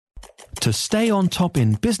To stay on top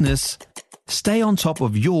in business, stay on top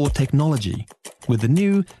of your technology with the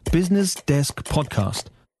new Business Desk podcast,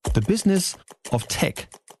 The Business of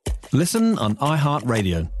Tech. Listen on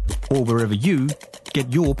iHeartRadio or wherever you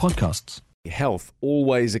get your podcasts. Health,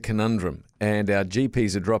 always a conundrum, and our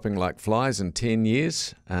GPs are dropping like flies in 10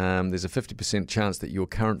 years. There's a 50% chance that your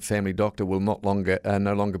current family doctor will no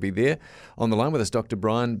longer be there. On the line with us, Dr.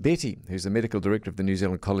 Bryan Betty, who's the Medical Director of the New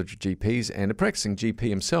Zealand College of GPs and a practicing GP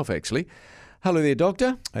himself, actually. Hello there,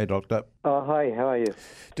 Doctor. Hey, Doctor. Oh, hi, how are you?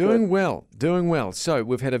 Doing well. So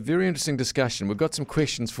we've had a very interesting discussion. We've got some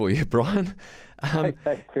questions for you, Bryan.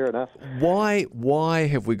 Okay, fair enough. Why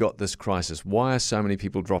have we got this crisis? Why are so many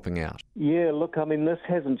people dropping out? Yeah, look, I mean, this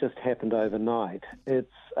hasn't just happened overnight. It's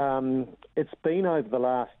been over the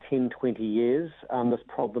last 10, 20 years. This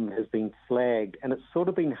problem has been flagged, and it's sort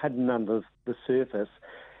of been hidden under the surface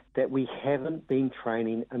that we haven't been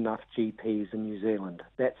training enough GPs in New Zealand.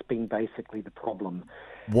 That's been basically the problem.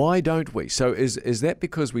 Why don't we? So is that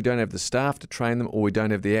because we don't have the staff to train them, or we don't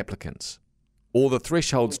have the applicants? Or the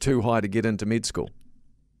threshold's too high to get into med school?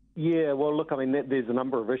 Yeah, well, look, I mean, there's a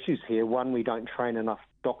number of issues here. One, we don't train enough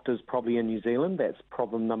doctors probably in New Zealand. That's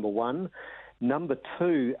problem number one. Number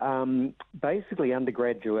two, basically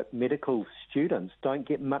undergraduate medical students don't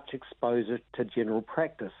get much exposure to general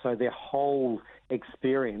practice, so their whole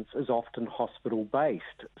experience is often hospital-based.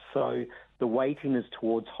 So the weighting is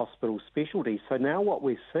towards hospital specialty. So now what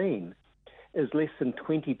we're seeing is less than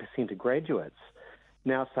 20% of graduates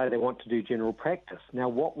now say they want to do general practice. Now,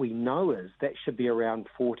 what we know is that should be around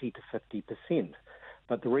 40 to 50%.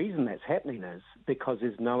 But the reason that's happening is because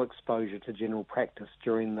there's no exposure to general practice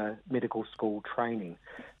during the medical school training.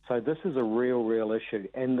 So this is a real issue.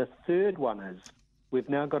 And the third one is we've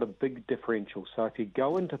now got a big differential. So if you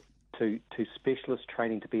go into specialist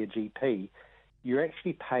training to be a GP, you're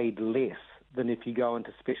actually paid less than if you go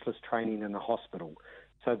into specialist training in a hospital.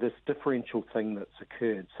 So this differential thing that's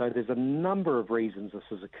occurred. So there's a number of reasons this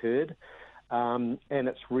has occurred, and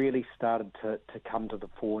it's really started to come to the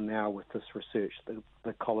fore now with this research that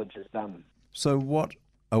the college has done. So what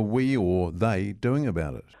are we or they doing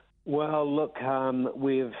about it? Well, look,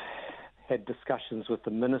 we've had discussions with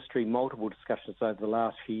the ministry, multiple discussions over the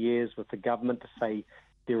last few years with the government to say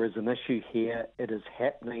there is an issue here, it is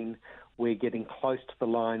happening. We're getting close to the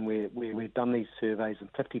line where we've done these surveys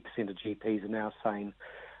and 50% of GPs are now saying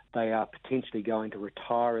they are potentially going to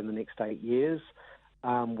retire in the next 8 years.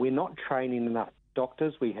 We're not training enough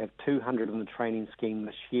doctors. We have 200 in the training scheme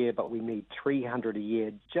this year, but we need 300 a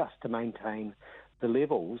year just to maintain the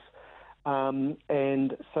levels.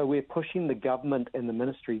 And so we're pushing the government and the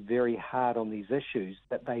ministry very hard on these issues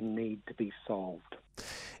that they need to be solved.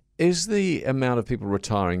 Is the amount of people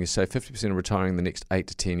retiring, you say 50% are retiring in the next 8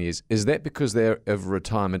 to 10 years, is that because they're of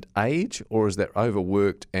retirement age, or is that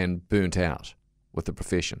overworked and burnt out with the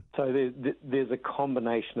profession? So there's a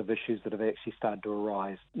combination of issues that have actually started to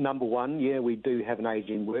arise. Number one, yeah, we do have an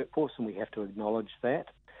ageing workforce and we have to acknowledge that.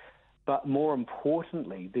 But more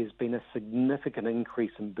importantly, there's been a significant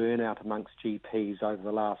increase in burnout amongst GPs over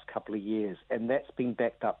the last couple of years, and that's been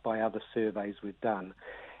backed up by other surveys we've done.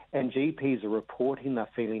 And GPs are reporting they're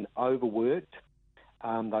feeling overworked.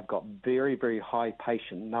 They've got very high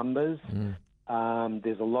patient numbers.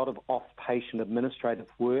 There's a lot of off-patient administrative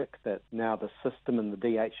work that now the system and the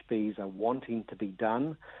DHBs are wanting to be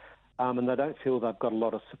done. And they don't feel they've got a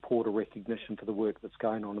lot of support or recognition for the work that's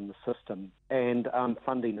going on in the system. And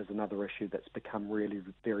funding is another issue that's become really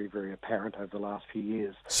very apparent over the last few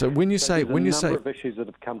years. So when you say... There's a number of issues that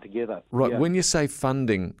have come together. Right, yeah. When you say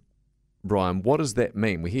funding, Bryan, what does that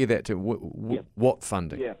mean? We hear that too. What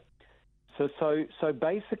funding? Yeah. So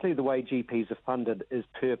basically the way GPs are funded is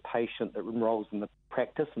per patient that enrolls in the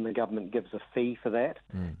practice, and the government gives a fee for that.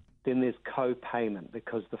 Then there's co-payment,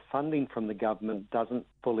 because the funding from the government doesn't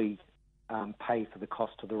fully pay for the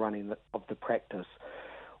cost of the running of the practice.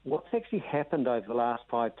 What's actually happened over the last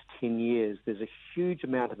 5 to 10 years, there's a huge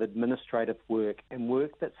amount of administrative work and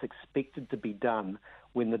work that's expected to be done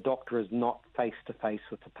when the doctor is not face-to-face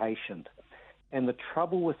with the patient. And the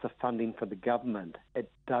trouble with the funding for the government,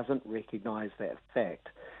 it doesn't recognise that fact.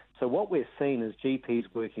 So what we're seeing is GPs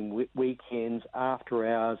working weekends, after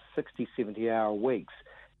hours, 60, 70-hour weeks,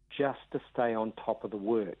 just to stay on top of the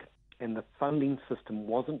work. And the funding system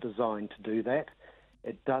wasn't designed to do that.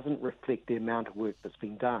 It doesn't reflect the amount of work that's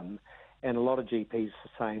been done. And a lot of GPs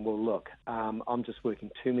are saying, well, look, I'm just working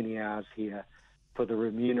too many hours here for the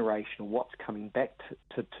remuneration of what's coming back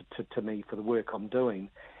to me for the work I'm doing.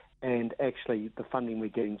 And actually, the funding we're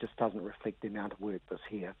getting just doesn't reflect the amount of work that's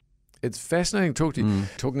here. It's fascinating to talk to you.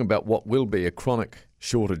 Talking about what will be a chronic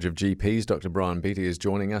shortage of GPs. Dr. Bryan Betty is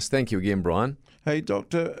joining us. Thank you again, Bryan. Hey,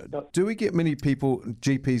 Doctor, do we get many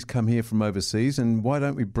GPs come here from overseas, and why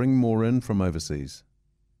don't we bring more in from overseas?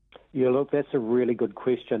 Yeah, look, that's a really good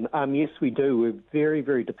question. Yes, we do. We're very,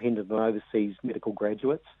 very dependent on overseas medical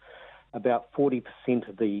graduates. About 40%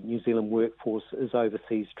 of the New Zealand workforce is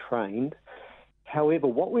overseas trained. However,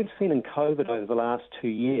 what we've seen in COVID over the last 2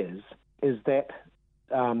 years is that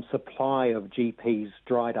supply of GPs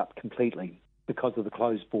dried up completely because of the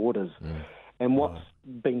closed borders. And what's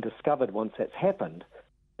been discovered once that's happened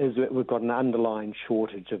is that we've got an underlying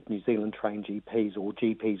shortage of New Zealand-trained GPs or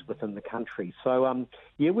GPs within the country. So,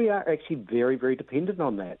 we are actually very, very dependent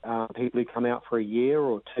on that. People who come out for a year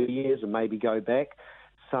or 2 years and maybe go back,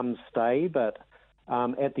 some stay, but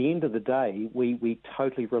at the end of the day, we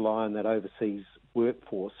totally rely on that overseas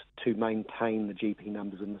workforce to maintain the GP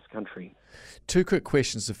numbers in this country. 2 quick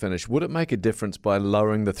questions to finish. Would it make a difference by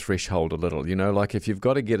lowering the threshold a little? You know, like if you've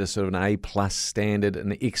got to get a sort of an A+ standard,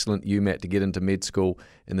 an excellent UMAT to get into med school,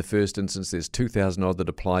 in the first instance there's 2,000 odd that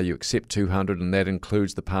apply, you accept 200, and that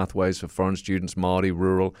includes the pathways for foreign students, Māori,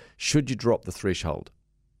 rural. Should you drop the threshold?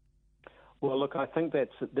 Well, look, I think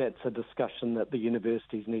that's a discussion that the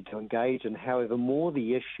universities need to engage in. However, more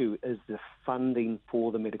the issue is the funding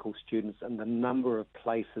for the medical students and the number of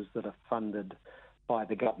places that are funded by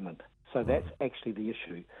the government. So that's actually the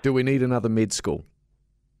issue. Do we need another med school?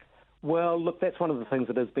 Well, look, that's one of the things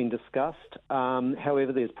that has been discussed.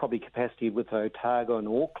 However, there's probably capacity with Otago and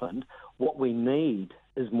Auckland. What we need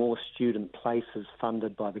is more student places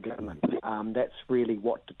funded by the government. That's really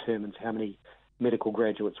what determines how many medical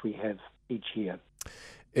graduates we have each year.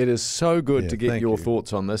 It is so good to get your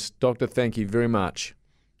thoughts on this. Doctor, thank you very much.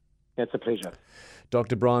 It's a pleasure.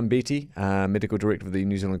 Dr. Bryan Betty, Medical Director of the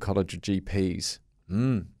New Zealand College of GPs.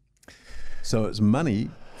 So it's money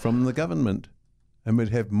from the government, and we'd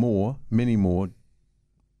have many more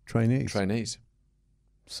trainees.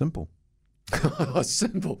 Simple.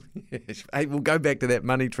 Simple. Yes. Hey, we'll go back to that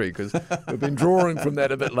money tree because we've been drawing from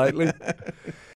that a bit lately.